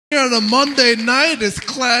here on a Monday night. This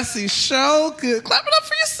classy show. Good. Clap it up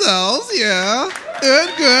for yourselves. Yeah.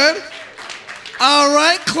 Good, good. All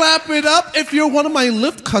right, clap it up if you're one of my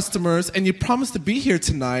Lyft customers and you promised to be here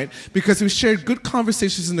tonight because we shared good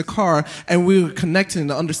conversations in the car and we were connecting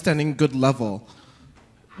and understanding good level.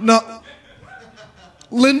 No.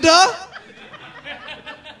 Linda?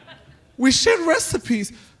 We shared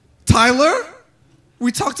recipes. Tyler?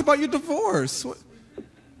 We talked about your divorce. What?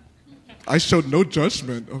 I showed no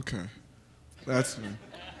judgment. Okay. That's me.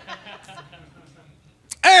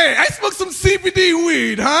 Hey, I smoked some CBD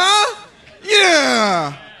weed, huh?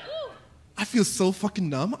 Yeah. I feel so fucking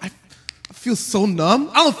numb. I feel so numb.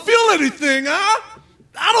 I don't feel anything, huh?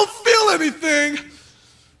 I don't feel anything.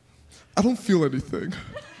 I don't feel anything.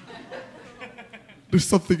 There's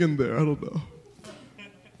something in there. I don't know.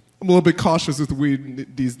 I'm a little bit cautious with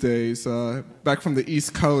weed these days. Back from the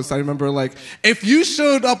East Coast, I remember, like, if you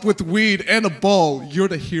showed up with weed and a bowl, you're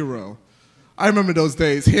the hero. I remember those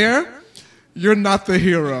days. Here, you're not the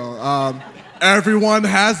hero. Everyone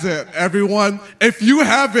has it. Everyone, if you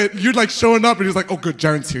have it, you're like showing up and he's like, oh, good,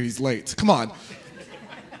 Jaren's here. He's late. Come on.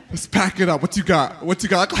 Let's pack it up. What you got? What you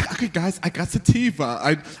got? Like, okay, guys, I got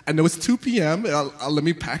sativa. I know it's 2 p.m. Let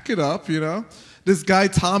me pack it up, you know? This guy,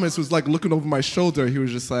 Thomas, was like looking over my shoulder. He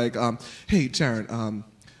was just like, hey, Jaren,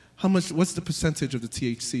 what's the percentage of the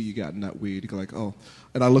THC you got in that weed? He go like, oh.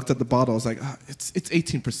 And I looked at the bottle. I was like, it's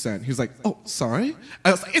 18%. He was like, oh, sorry?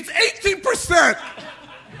 I was like, it's 18%!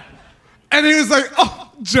 And he was like, oh,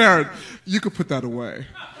 Jaren, you could put that away.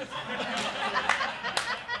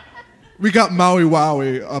 We got Maui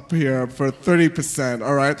Wowie up here for 30%,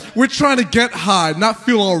 all right? We're trying to get high, not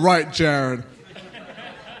feel all right, Jaren.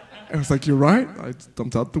 And I was like, you're right. I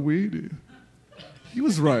dumped out the weed. He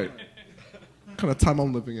was right. What kind of time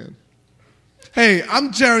I'm living in. Hey,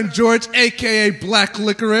 I'm Jaren George, a.k.a. Black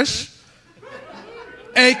Licorice,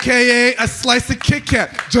 a.k.a. a slice of Kit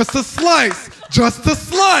Kat. Just a slice. Just a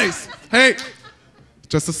slice. Hey,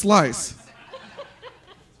 just a slice.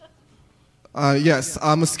 Yes,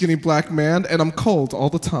 I'm a skinny black man, and I'm cold all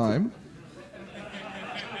the time.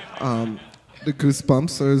 The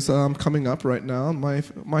goosebumps is coming up right now on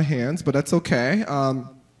my hands, but that's okay.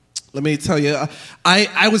 Let me tell you,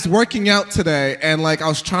 I was working out today, and like I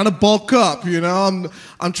was trying to bulk up, you know.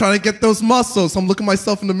 I'm trying to get those muscles. So I'm looking at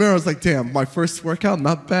myself in the mirror. I was like, damn, my first workout,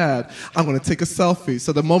 not bad. I'm gonna take a selfie.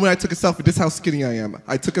 So the moment I took a selfie, this is how skinny I am.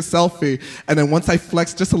 I took a selfie, and then once I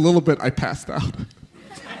flexed just a little bit, I passed out.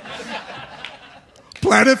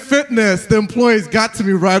 Planet Fitness, the employees got to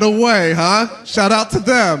me right away, huh? Shout out to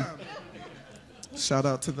them. Shout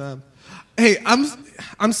out to them. Hey,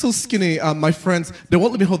 I'm so skinny. My friends, they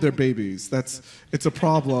won't let me hold their babies. It's a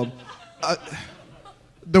problem.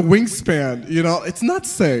 The wingspan, you know, it's not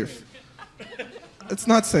safe. It's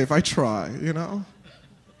not safe. I try, you know.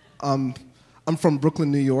 I'm from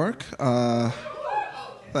Brooklyn, New York.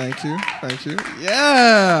 Thank you.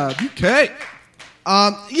 Yeah, UK.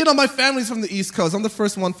 You know, my family's from the East Coast. I'm the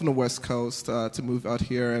first one from the West Coast to move out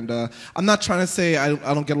here, and I'm not trying to say I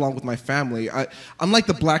don't get along with my family. I'm like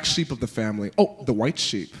the black sheep of the family. Oh, the white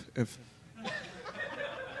sheep, if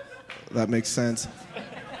that makes sense.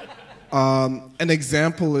 An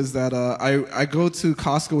example is that I go to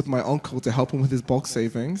Costco with my uncle to help him with his bulk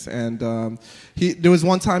savings, and there was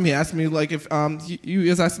one time he asked me, like, if he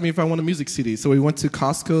was asking me if I want a music CD. So we went to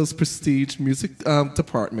Costco's prestige music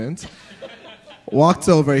department. Walked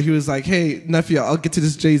over, he was like, hey, nephew, I'll get to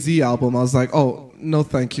this Jay-Z album. I was like, oh, no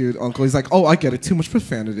thank you, uncle. He's like, oh, I get it, too much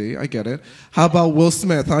profanity, I get it. How about Will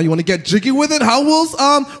Smith, huh? You want to get jiggy with it? How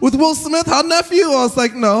with Will Smith, huh, nephew? I was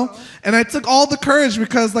like, no. And I took all the courage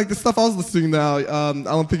because, like, the stuff I was listening now, I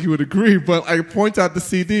don't think he would agree, but I point out the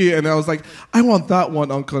CD, and I was like, I want that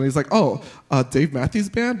one, uncle. And he's like, oh, Dave Matthews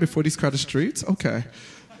Band, Before These Crowded Streets? Okay.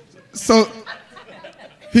 So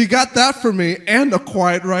he got that for me and a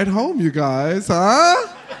quiet ride home, you guys, huh?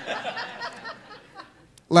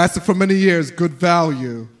 Lasted for many years. Good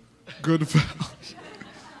value. Good value.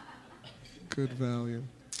 Good value.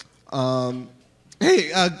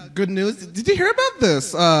 Hey, good news. Did you hear about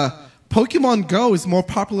this? Pokemon Go is more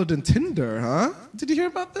popular than Tinder, huh? Did you hear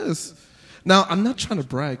about this? Now, I'm not trying to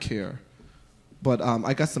brag here, but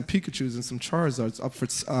I got some Pikachus and some Charizards up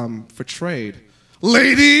for trade.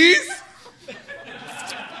 Ladies!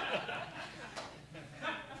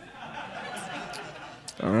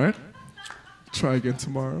 All right. Try again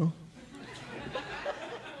tomorrow.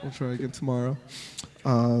 We'll try again tomorrow.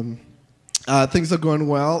 Things are going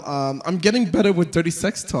well. I'm getting better with dirty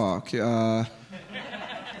sex talk. I'm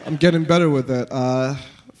getting better with it.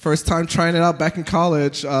 First time trying it out back in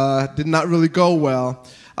college. Did not really go well.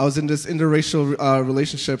 I was in this interracial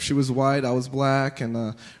relationship. She was white, I was black, and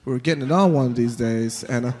we were getting it on one of these days.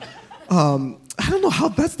 And I don't know how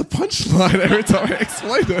that's the punchline every time I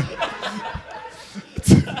explain it.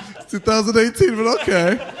 It's 2018, but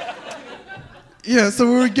okay. Yeah,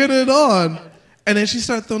 so we were getting it on. And then she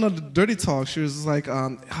started throwing out the dirty talk. She was like,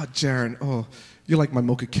 oh, Jaren, oh, you're like my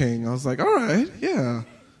mocha king. I was like, all right, yeah.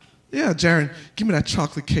 Yeah, Jaren, give me that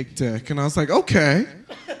chocolate cake dick. And I was like, okay,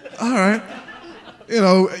 all right. You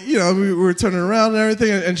know, we were turning around and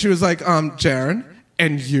everything. And she was like, Jaren,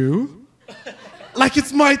 and you? Like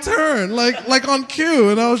it's my turn, like on cue.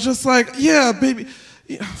 And I was just like, yeah, baby.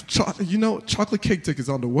 Chocolate cake dick is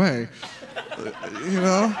on the way. You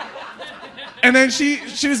know? And then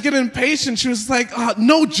she was getting impatient. She was like,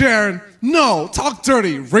 no, Jaren, no, talk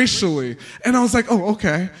dirty, racially. And I was like, oh,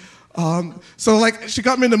 okay. So like, she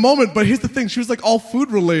got me in the moment, but here's the thing, she was like all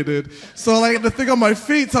food related. So like the thing on my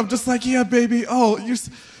feet, so I'm just like, yeah, baby, oh,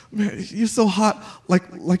 you're so hot,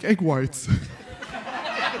 like egg whites.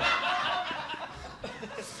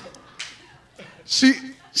 She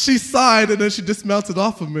sighed and then she dismounted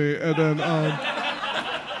off of me and then,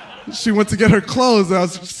 she went to get her clothes, and I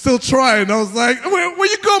was still trying. I was like, where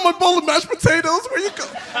you going, my bowl of mashed potatoes? Where you go?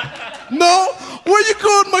 No? Where you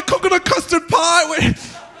going, my coconut custard pie? Where?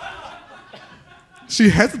 She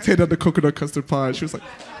hesitated at the coconut custard pie. She was like,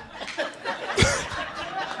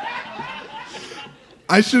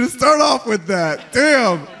 I should have started off with that.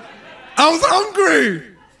 Damn. I was hungry.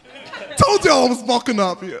 Told y'all I was bulking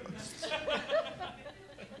up here.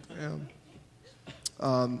 Damn.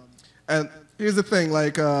 And here's the thing,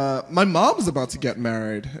 like, my mom's about to get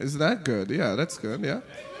married. Is that good? Yeah, that's good, yeah.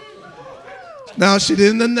 Now, she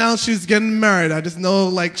didn't announce she's getting married. I just know,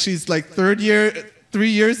 like, she's, like, 3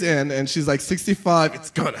 years in, and she's, like, 65.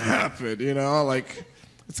 It's gonna happen, you know? Like,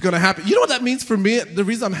 it's gonna happen. You know what that means for me? The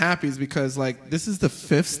reason I'm happy is because, like, this is the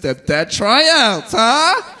 5th stepdad tryouts,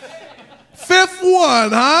 huh? 5th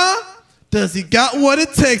one, huh? Does he got what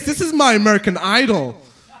it takes? This is my American Idol.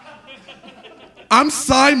 I'm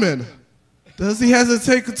Simon. Does he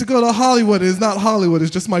hesitate to go to Hollywood? It's not Hollywood,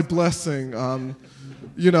 it's just my blessing.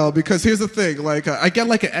 You know, because here's the thing, like, I get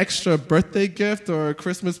like an extra birthday gift or a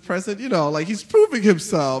Christmas present, you know, like he's proving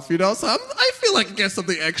himself, you know, so I feel like I get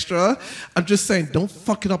something extra. I'm just saying, don't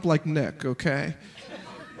fuck it up like Nick, okay?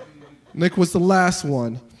 Nick was the last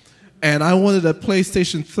one, and I wanted a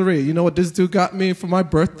PlayStation 3. You know what this dude got me for my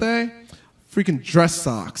birthday? Freaking dress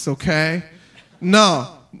socks, okay?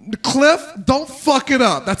 No. Cliff, don't fuck it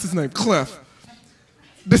up. That's his name, Cliff.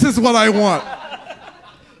 This is what I want.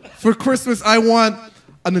 For Christmas, I want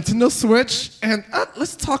a Nintendo Switch, and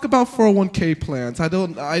let's talk about 401k plans. I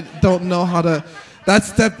don't know how to.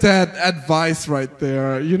 That's stepdad advice right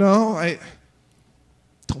there. You know,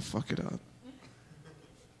 don't fuck it up.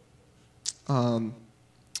 I'm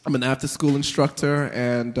an after-school instructor,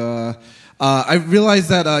 and I realized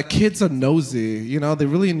that kids are nosy. You know, they're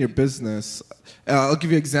really in your business. I'll give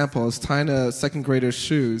you an example. I was tying a second grader's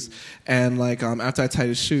shoes, and like after I tied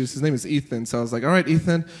his shoes, his name is Ethan, so I was like, all right,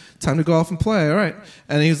 Ethan, time to go off and play, all right.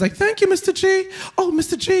 And he was like, thank you, Mr. G. Oh,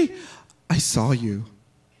 Mr. G, I saw you.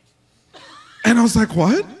 And I was like,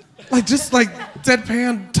 what? Like, just like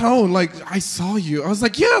deadpan tone, like, I saw you. I was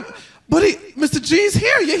like, yeah, buddy, Mr. G's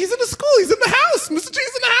here. Yeah, he's in the school. He's in the house. Mr.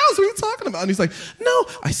 G's in the house. What are you talking about? And he's like, no,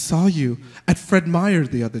 I saw you at Fred Meyer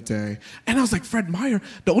the other day. And I was like, Fred Meyer?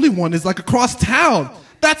 The only one is like across town.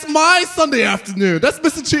 That's my Sunday afternoon. That's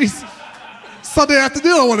Mr. G's Sunday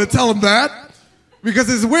afternoon. I don't want to tell him that.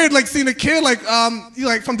 Because it's weird, like, seeing a kid, like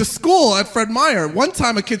from the school at Fred Meyer. One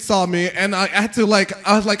time a kid saw me, and I had to, like,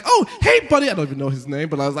 I was like, oh, hey, buddy. I don't even know his name,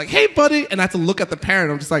 but I was like, hey, buddy. And I had to look at the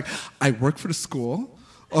parent. I'm just like, I work for the school.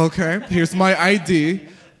 Okay, here's my ID,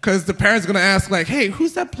 because the parent's gonna ask, like, hey,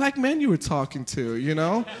 who's that black man you were talking to, you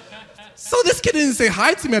know? So this kid didn't say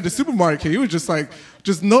hi to me at the supermarket. He was just like,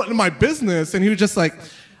 just noting my business, and he was just like,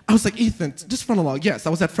 I was like, Ethan, just run along. Yes, I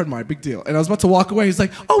was at Fred Meyer, big deal. And I was about to walk away. He's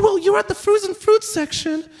like, oh, well, you were at the frozen fruit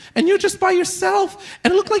section, and you're just by yourself,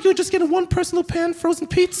 and it looked like you were just getting one personal pan frozen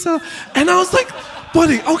pizza. And I was like,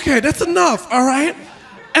 buddy, okay, that's enough, all right?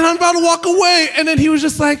 And I'm about to walk away, and then he was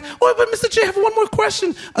just like, oh, but Mr. J, I have one more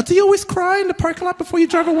question. Do you always cry in the parking lot before you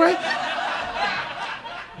drive away?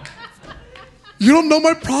 You don't know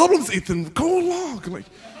my problems, Ethan. Go along. Like,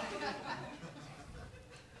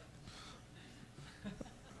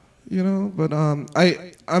 you know, but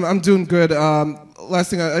I'm doing good.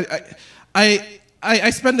 Last thing, I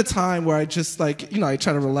spend the time where I just, like, you know, I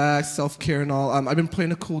try to relax, self-care and all. I've been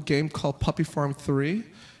playing a cool game called Puppy Farm 3.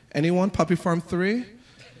 Anyone? Puppy Farm 3?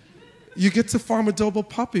 you get to farm adobo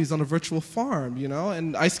puppies on a virtual farm, you know?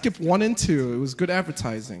 And I skipped 1 and 2. It was good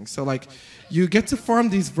advertising. So, like, you get to farm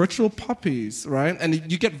these virtual puppies, right? And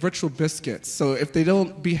you get virtual biscuits. So if they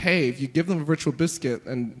don't behave, you give them a virtual biscuit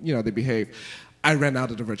and, you know, they behave. I ran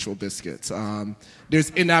out of the virtual biscuits. There's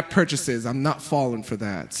in-app purchases. I'm not falling for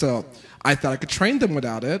that. So I thought I could train them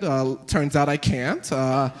without it. Turns out I can't.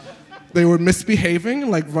 They were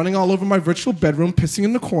misbehaving, like running all over my virtual bedroom, pissing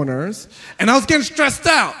in the corners. And I was getting stressed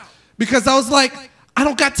out. Because I was like, I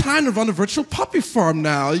don't got time to run a virtual puppy farm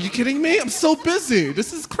now. Are you kidding me? I'm so busy.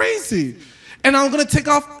 This is crazy. And I took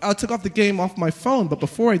off the game off my phone. But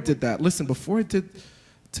before I did that, listen,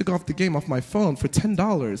 took off the game off my phone for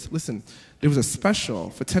 $10. Listen, there was a special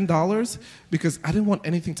for $10 because I didn't want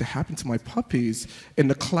anything to happen to my puppies in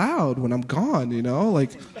the cloud when I'm gone, you know? Like,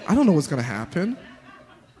 I don't know what's going to happen.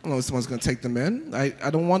 I don't know if someone's going to take them in. I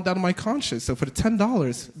don't want that on my conscience. So for the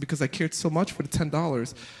 $10, because I cared so much for the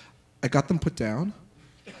 $10, I got them put down.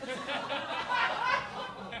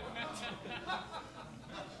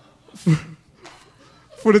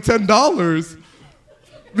 For the $10,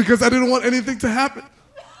 because I didn't want anything to happen.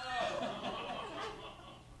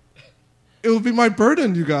 It would be my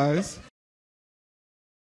burden, you guys.